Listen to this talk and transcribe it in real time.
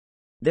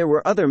There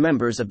were other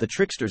members of the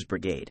Trickster's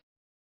brigade.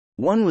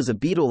 One was a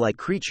beetle-like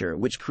creature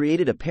which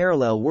created a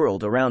parallel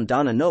world around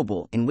Donna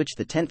Noble in which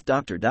the 10th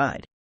Doctor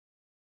died.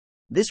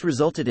 This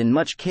resulted in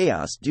much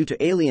chaos due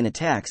to alien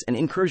attacks and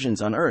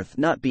incursions on Earth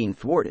not being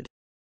thwarted.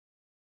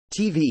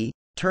 TV,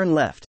 turn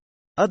left.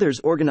 Others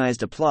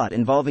organized a plot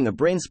involving a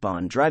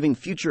brainspawn driving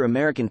future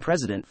American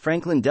President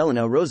Franklin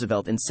Delano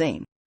Roosevelt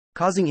insane,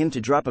 causing him to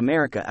drop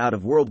America out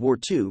of World War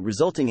II,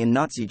 resulting in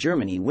Nazi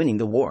Germany winning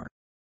the war.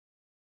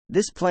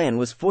 This plan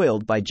was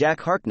foiled by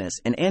Jack Harkness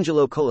and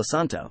Angelo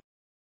Colasanto.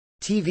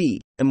 TV,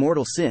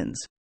 Immortal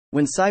Sins.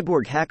 When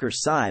cyborg hacker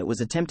Psy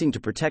was attempting to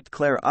protect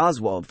Claire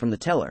Oswald from the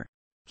teller,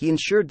 he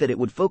ensured that it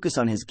would focus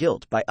on his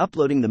guilt by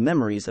uploading the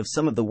memories of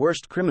some of the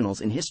worst criminals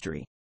in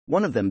history,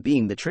 one of them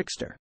being the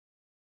Trickster.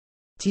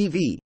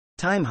 TV,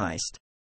 Time Heist.